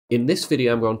In this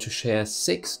video, I'm going to share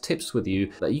 6 tips with you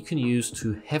that you can use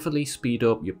to heavily speed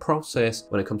up your process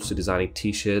when it comes to designing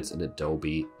t-shirts in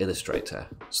Adobe Illustrator.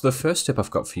 So the first tip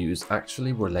I've got for you is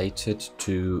actually related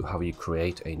to how you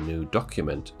create a new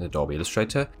document in Adobe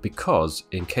Illustrator, because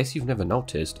in case you've never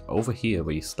noticed, over here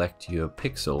where you select your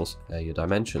pixels, your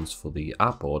dimensions for the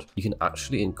artboard, you can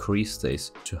actually increase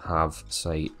this to have,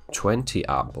 say, 20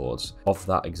 artboards of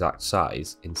that exact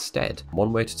size instead.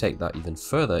 One way to take that even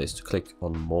further is to click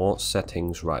on more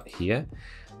settings right here,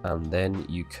 and then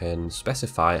you can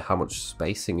specify how much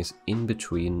spacing is in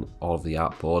between all of the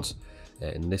artboards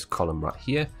in this column right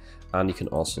here, and you can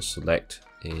also select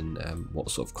in what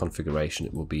sort of configuration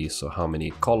it will be, so how many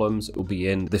columns it will be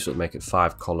in. This will make it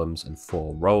 5 columns and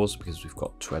 4 rows because we've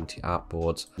got 20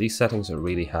 artboards. These settings are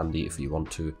really handy if you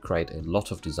want to create a lot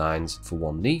of designs for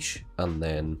one niche and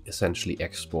then essentially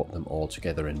export them all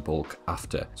together in bulk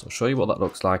after. So I'll show you what that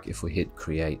looks like if we hit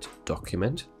create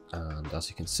document, and as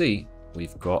you can see,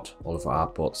 we've got all of our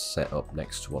artboards set up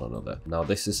next to one another. Now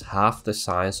this is half the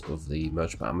size of the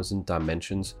Merged by Amazon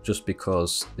dimensions, just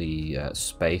because the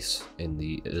space in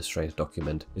the Illustrator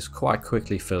document is quite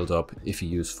quickly filled up if you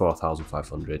use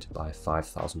 4500 by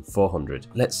 5400.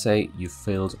 Let's say you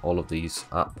filled all of these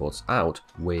artboards out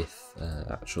with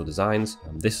actual designs.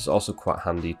 This is also quite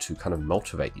handy to kind of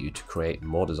motivate you to create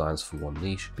more designs for one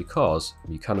niche, because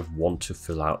you kind of want to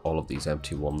fill out all of these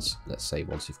empty ones, let's say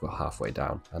once you've got halfway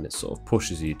down, and it's sort of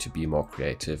pushes you to be more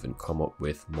creative and come up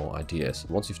with more ideas.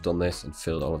 Once you've done this and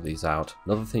filled all of these out,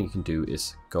 another thing you can do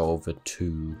is go over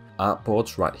to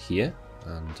artboards right here,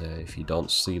 and if you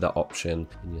don't see that option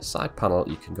in your side panel,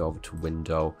 you can go over to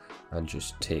window and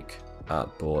just tick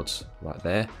artboards right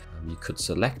there. You could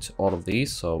select all of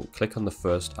these, so click on the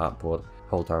first artboard,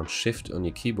 hold down shift on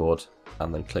your keyboard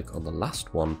and then click on the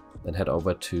last one, then head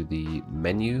over to the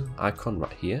menu icon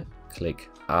right here, click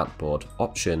artboard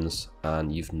options,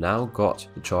 and you've now got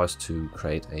the choice to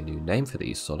create a new name for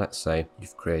these. So let's say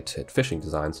you've created fishing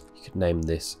designs, you could name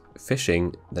this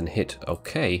fishing, then hit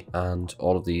OK, and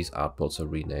all of these artboards are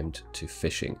renamed to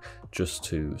fishing, just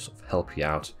to sort of help you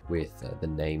out with the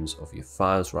names of your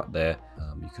files right there.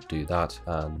 You could do that,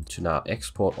 and to now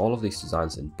export all of these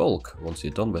designs in bulk, once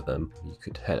you're done with them, you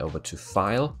could head over to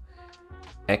File,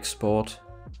 Export,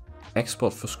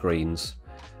 Export for Screens.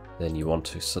 Then you want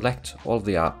to select all of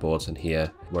the artboards, and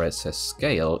here where it says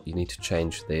scale, you need to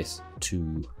change this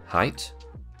to height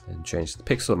and change the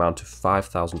pixel amount to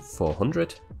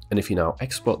 5400. And if you now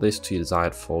export this to your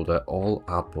desired folder, all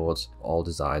artboards, all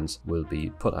designs will be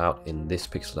put out in this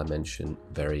pixel dimension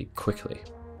very quickly.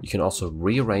 You can also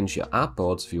rearrange your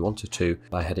artboards if you wanted to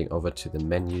by heading over to the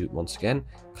menu once again,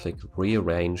 click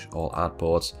rearrange all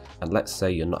artboards, and let's say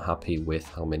you're not happy with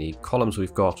how many columns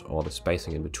we've got or the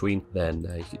spacing in between, then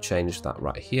you can change that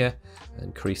right here,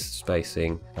 increase the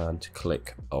spacing and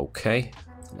click OK.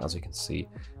 And as you can see,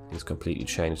 it's completely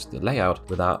changed the layout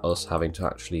without us having to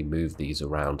actually move these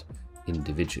around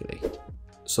individually.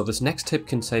 So this next tip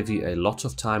can save you a lot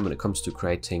of time when it comes to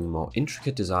creating more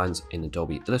intricate designs in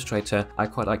Adobe Illustrator. I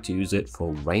quite like to use it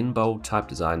for rainbow type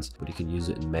designs, but you can use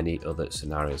it in many other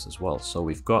scenarios as well. So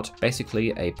we've got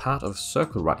basically a part of a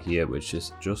circle right here, which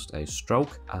is just a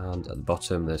stroke, and at the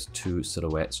bottom there's 2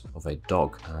 silhouettes of a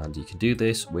dog. And you can do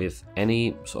this with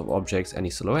any sort of objects, any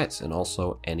silhouettes, and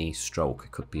also any stroke.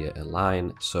 It could be a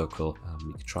line, circle,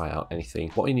 you can try out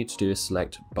anything. What you need to do is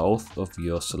select both of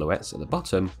your silhouettes at the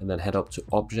bottom and then head up to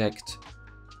Object,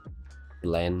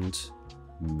 Blend,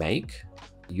 Make.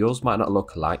 Yours might not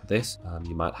look like this.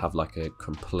 You might have like a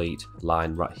complete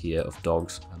line right here of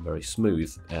dogs and very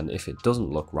smooth. And if it doesn't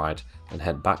look right, then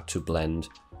head back to Blend,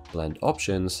 Blend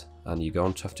Options, and you're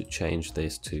going to have to change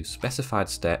this to specified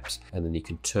steps, and then you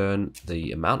can turn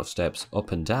the amount of steps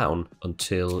up and down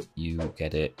until you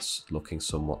get it looking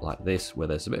somewhat like this, where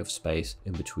there's a bit of space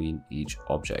in between each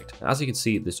object. As you can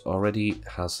see, this already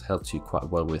has helped you quite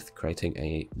well with creating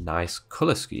a nice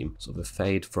color scheme. So the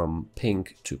fade from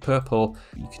pink to purple,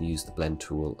 you can use the blend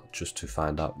tool just to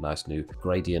find out nice new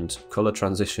gradient color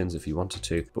transitions if you wanted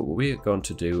to. But what we're going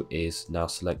to do is now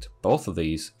select both of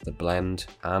these, the blend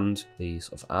and the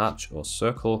sort of arch or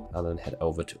circle, and then head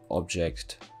over to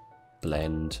Object,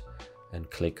 Blend, and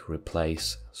click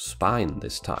Replace Spine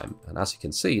this time. And as you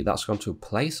can see, that's going to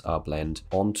place our blend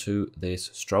onto this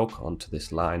stroke, onto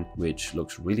this line, which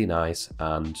looks really nice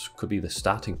and could be the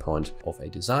starting point of a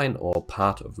design or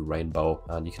part of the rainbow.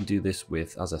 And you can do this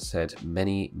with, as I said,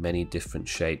 many different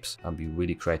shapes and be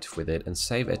really creative with it and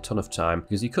save a ton of time,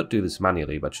 because you could do this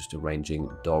manually by just arranging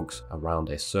dogs around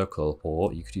a circle,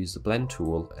 or you could use the blend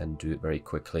tool and do it very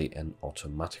quickly and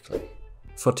automatically.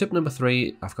 For tip number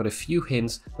 3, I've got a few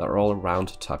hints that are all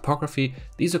around typography.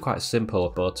 These are quite simple,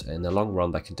 but in the long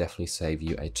run, that can definitely save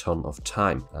you a ton of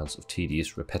time and sort of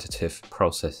tedious, repetitive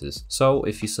processes. So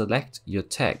if you select your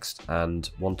text and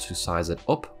want to size it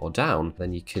up or down,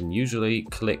 then you can usually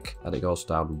click and it goes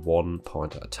down 1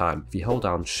 point at a time. If you hold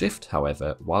down Shift,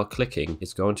 however, while clicking,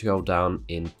 it's going to go down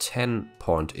in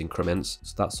 10-point increments.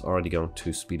 So that's already going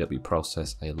to speed up your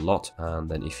process a lot. And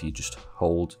then if you just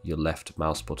hold your left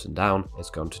mouse button down,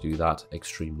 it's going to do that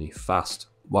extremely fast.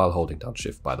 While holding down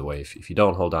Shift, by the way. If you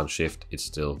don't hold down Shift, it's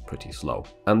still pretty slow.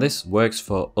 And this works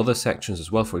for other sections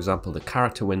as well. For example, the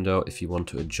character window, if you want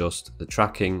to adjust the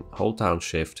tracking, hold down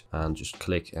Shift and just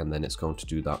click, and then it's going to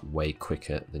do that way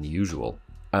quicker than usual.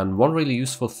 And one really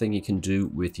useful thing you can do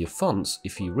with your fonts,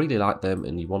 if you really like them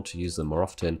and you want to use them more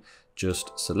often,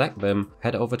 just select them,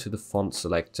 head over to the font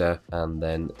selector and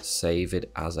then save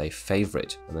it as a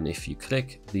favorite. And then if you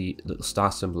click the little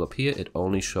star symbol up here, it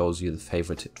only shows you the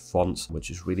favorited fonts,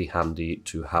 which is really handy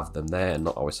to have them there and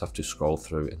not always have to scroll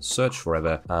through and search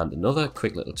forever. And another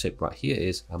quick little tip right here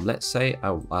is, let's say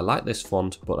I like this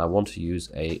font, but I want to use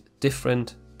a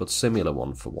different but similar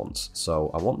one for once. So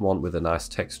I want one with a nice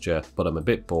texture, but I'm a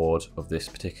bit bored of this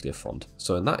particular font.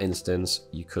 So in that instance,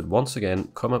 you could once again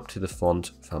come up to the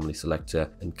font family selector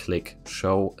and click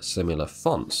show similar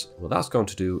fonts. What that's going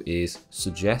to do is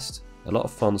suggest a lot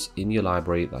of fonts in your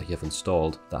library that you have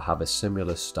installed that have a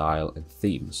similar style and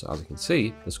theme. So as you can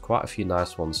see, there's quite a few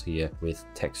nice ones here with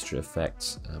texture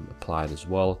effects applied as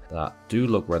well that do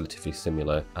look relatively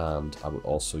similar, and I would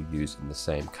also use in the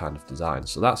same kind of design.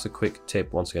 So that's a quick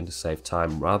tip once again to save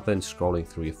time. Rather than scrolling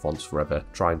through your fonts forever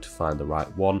trying to find the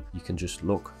right one, you can just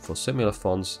look for similar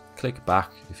fonts, click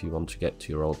back if you want to get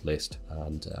to your old list,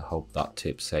 and hope that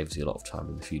tip saves you a lot of time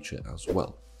in the future as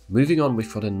well. Moving on,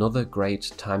 we've got another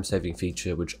great time-saving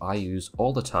feature which I use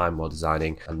all the time while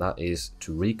designing, and that is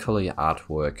to recolor your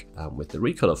artwork with the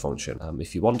recolor function.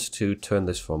 If you want to turn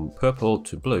this from purple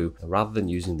to blue, rather than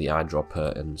using the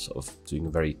eyedropper and sort of doing a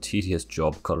very tedious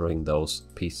job coloring those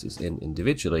pieces in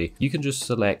individually, you can just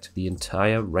select the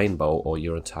entire rainbow or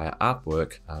your entire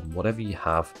artwork, whatever you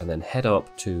have, and then head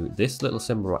up to this little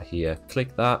symbol right here,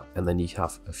 click that, and then you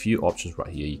have a few options right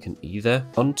here. You can either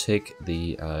untick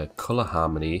the color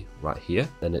harmony right here,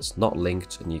 then it's not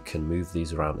linked and you can move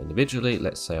these around individually.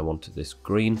 Let's say I wanted this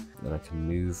green, then I can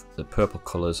move the purple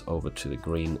colors over to the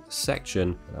green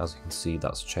section, and as you can see,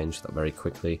 that's changed that very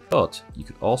quickly. But you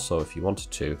could also, if you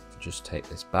wanted to, just take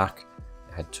this back,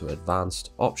 head to advanced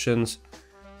options,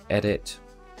 edit.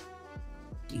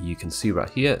 You can see right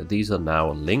here, these are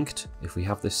now linked. If we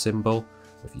have this symbol,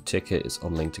 if you tick it, it's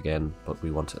unlinked again, but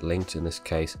we want it linked in this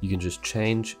case. You can just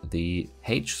change the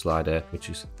H slider,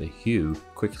 which is the hue,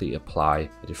 quickly apply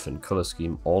a different color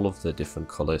scheme. All of the different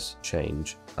colors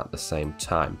change at the same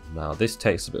time. Now this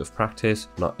takes a bit of practice.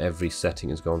 Not every setting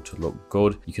is going to look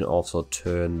good. You can also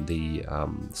turn the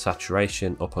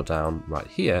saturation up or down right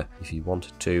here if you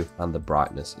wanted to, and the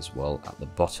brightness as well at the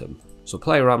bottom. So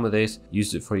play around with this,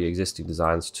 use it for your existing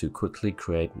designs to quickly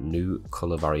create new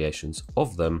color variations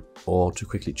of them, or to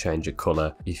quickly change a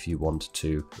color if you want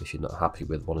to. If you're not happy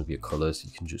with one of your colors,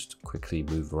 you can just quickly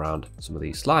move around some of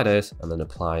these sliders and then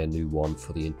apply a new one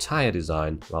for the entire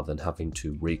design, rather than having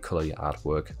to recolor your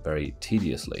artwork very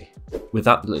tediously. With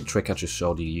that little trick I just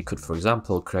showed you, you could, for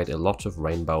example, create a lot of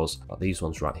rainbows like these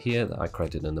ones right here that I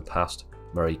created in the past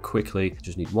very quickly. You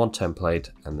just need one template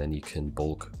and then you can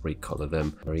bulk recolor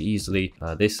them very easily.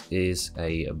 This is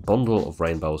a bundle of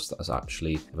rainbows that is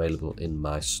actually available in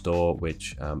my store,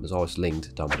 which is always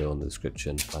linked down below in the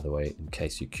description, by the way, in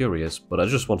case you're curious. But I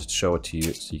just wanted to show it to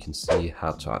you so you can see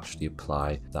how to actually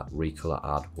apply that recolor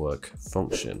artwork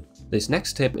function. This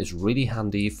next tip is really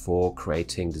handy for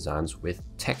creating designs with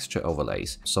texture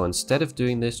overlays. So instead of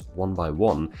doing this one by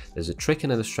one, there's a trick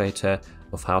in Illustrator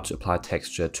of how to apply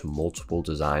texture to multiple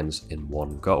designs in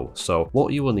one go. So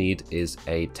what you will need is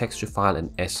a texture file in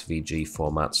SVG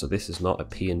format. So this is not a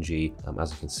PNG.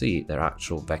 As you can see, they're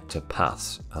actual vector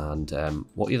paths. And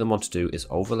what you then want to do is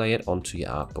overlay it onto your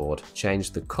artboard,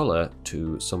 change the color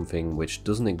to something which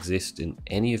doesn't exist in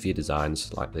any of your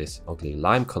designs, like this ugly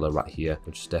lime color right here,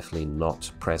 which is definitely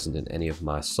not present in any of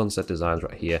my sunset designs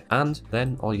right here. And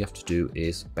then all you have to do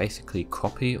is basically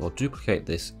copy or duplicate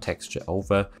this texture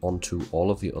over onto all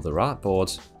of the other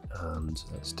artboards. And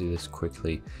let's do this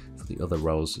quickly for the other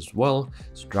rows as well.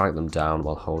 So drag them down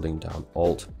while holding down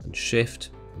Alt and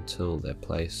Shift until they're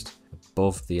placed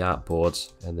above the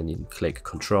artboards, and then you can click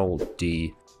Control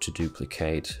D to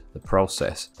duplicate the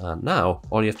process. And now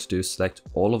all you have to do is select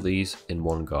all of these in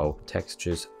one go,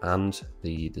 textures and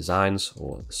the designs,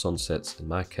 or the sunsets in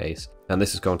my case. And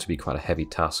this is going to be quite a heavy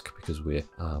task because we're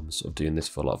sort of doing this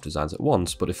for a lot of designs at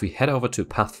once. But if we head over to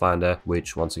Pathfinder,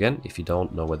 which once again, if you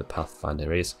don't know where the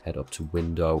Pathfinder is, head up to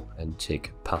Window and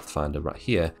tick Pathfinder right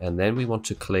here. And then we want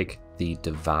to click the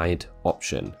divide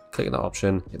option. Clicking that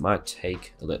option, it might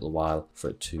take a little while for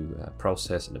it to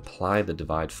process and apply the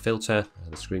divide filter.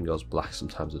 The screen goes black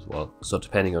sometimes as well. So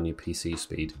depending on your PC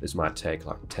speed, this might take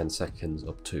like 10 seconds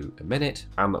up to a minute.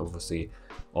 And obviously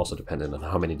also depending on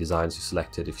how many designs you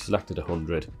selected. If you selected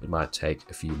 100, it might take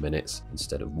a few minutes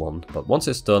instead of one. But once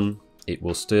it's done, it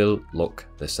will still look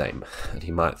the same. And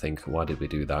you might think, why did we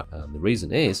do that? And the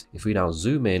reason is, if we now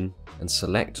zoom in and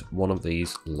select one of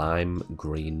these lime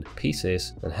green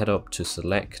pieces and head up to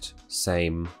select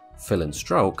same fill and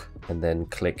stroke and then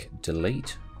click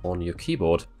delete on your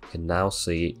keyboard, you can now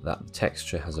see that the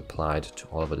texture has applied to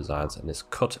all of the designs and is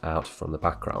cut out from the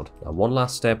background. Now, one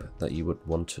last step that you would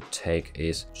want to take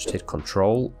is just hit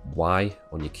Ctrl Y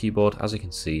on your keyboard. As you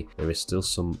can see, there is still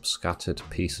some scattered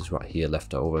pieces right here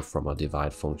left over from our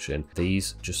divide function.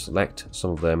 These, just select some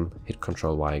of them, hit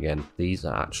Ctrl Y again. These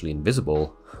are actually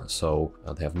invisible, so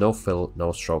they have no fill,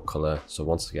 no stroke color. So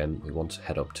once again, we want to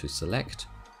head up to select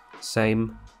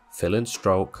same fill and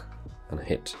stroke and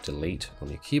hit delete on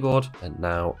your keyboard, and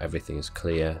now everything is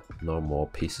clear, no more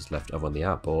pieces left over on the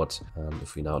artboard. And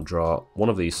if we now draw one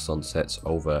of these sunsets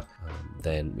over,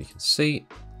 then we can see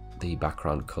the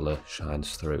background color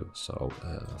shines through. So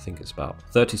I think it's about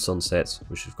 30 sunsets,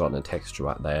 which have gotten a texture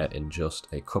right there in just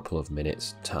a couple of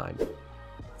minutes time.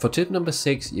 For tip number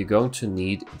 6, you're going to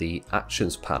need the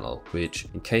Actions panel, which,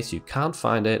 in case you can't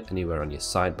find it anywhere on your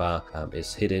sidebar,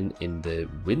 is hidden in the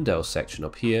Windows section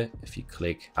up here if you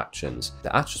click Actions.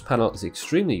 The Actions panel is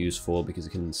extremely useful because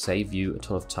it can save you a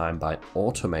ton of time by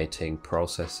automating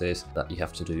processes that you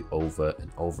have to do over and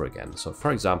over again. So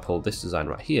for example, this design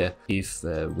right here, if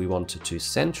we wanted to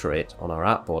center it on our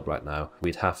artboard right now,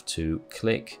 we'd have to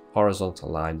click horizontal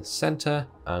line center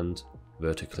and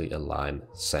vertically align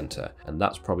center, and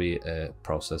that's probably a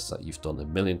process that you've done a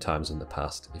million times in the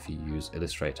past if you use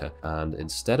Illustrator. And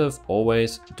instead of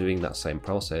always doing that same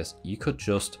process, you could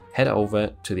just head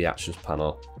over to the Actions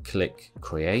panel, click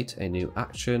create a new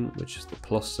action, which is the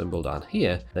plus symbol down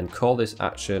here, then call this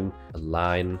action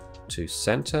align to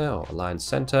center or align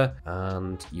center,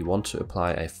 and you want to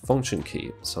apply a function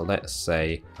key. So let's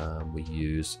say we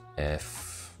use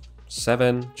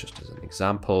F7 just as an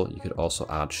example. You could also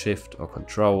add shift or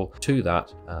control to that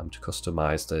to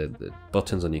customize the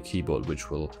buttons on your keyboard, which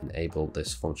will enable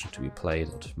this function to be played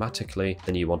automatically.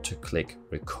 Then you want to click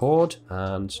record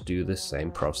and do the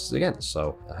same process again.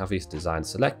 So I have these designs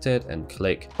selected and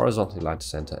click horizontally align to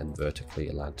center and vertically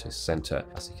align to center.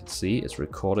 As you can see, it's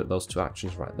recorded those two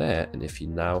actions right there. And if you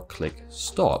now click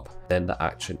stop, then the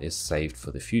action is saved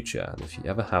for the future. And if you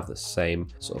ever have the same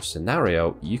sort of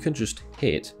scenario, you can just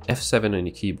hit F7 on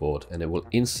your keyboard and it will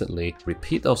instantly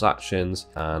repeat those actions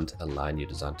and align your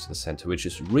design to the center, which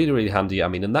is really, really handy. I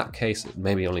mean, in that case, it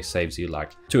maybe only saves you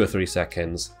like 2 or 3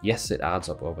 seconds. Yes, it adds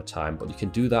up over time, but you can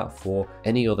do that for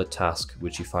any other task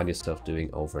which you find yourself doing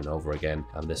over and over again.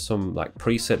 And there's some like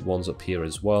preset ones up here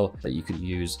as well that you can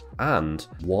use. And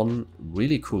one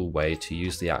really cool way to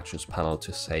use the Actions panel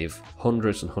to save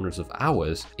hundreds and hundreds of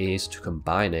hours is to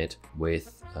combine it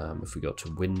with if we go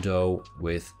to Window,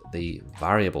 with the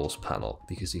Variables panel,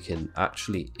 because you can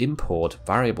actually import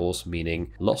variables,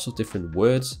 meaning lots of different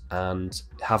words, and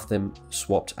have them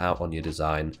swapped out on your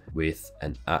design with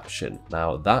an action.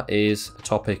 Now that is a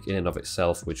topic in and of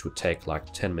itself which would take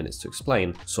like 10 minutes to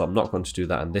explain, so I'm not going to do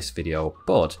that in this video,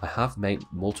 but I have made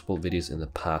multiple videos in the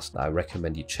past that I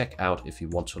recommend you check out if you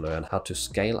want to learn how to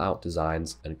scale out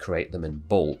designs and create them in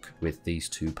bulk with these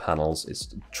two panels.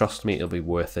 Trust me, it'll be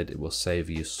worth it. It will save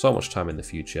you so much time in the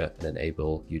future and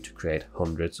enable you to create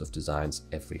hundreds of designs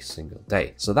every single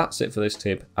day. So that's it for this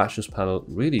tip. Actions panel,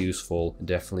 really useful and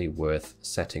definitely worth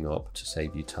setting up to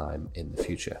save you time in the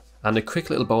future. And a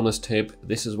quick little bonus tip,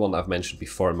 this is one that I've mentioned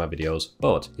before in my videos,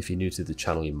 but if you're new to the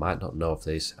channel, you might not know of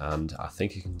this, and I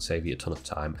think it can save you a ton of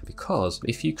time, because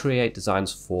if you create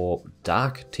designs for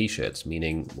dark t-shirts,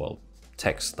 meaning, well,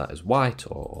 text that is white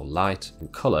or light in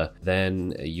color,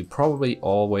 then you probably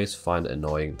always find it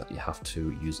annoying that you have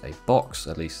to use a box.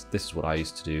 At least this is what I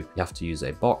used to do. You have to use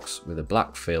a box with a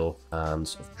black fill and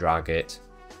sort of drag it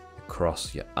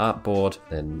across your artboard,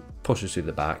 then push it to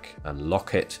the back and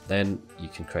lock it. Then you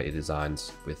can create your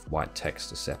designs with white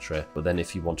text, etc. But then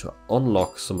if you want to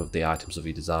unlock some of the items of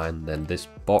your design, then this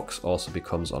box also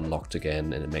becomes unlocked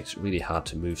again, and it makes it really hard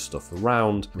to move stuff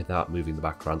around without moving the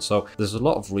background. So there's a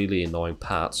lot of really annoying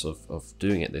parts of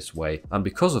doing it this way, and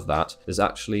because of that, there's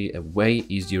actually a way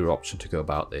easier option to go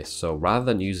about this. So rather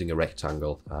than using a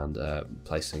rectangle and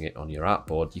placing it on your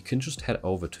artboard, you can just head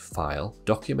over to File,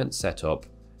 Document Setup,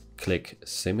 click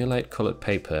Simulate Colored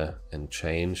Paper, and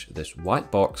change this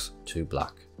white box to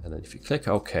black. And then if you click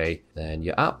OK, then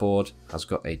your artboard has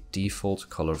got a default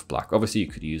color of black. Obviously you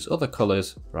could use other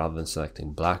colors rather than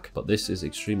selecting black, but this is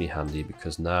extremely handy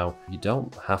because now you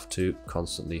don't have to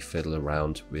constantly fiddle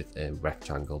around with a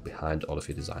rectangle behind all of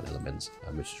your design elements,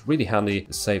 which is really handy.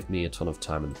 It saved me a ton of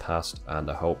time in the past, and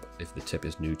I hope if the tip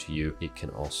is new to you, it can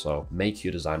also make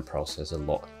your design process a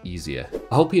lot easier.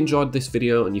 I hope you enjoyed this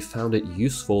video and you found it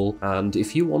useful, and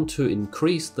if you want to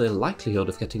increase the likelihood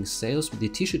of getting sales with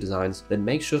your t-shirt designs, then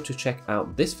make sure to check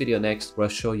out this video next, where I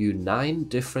show you 9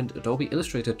 different Adobe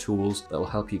Illustrator tools that will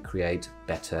help you create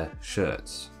better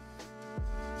shirts.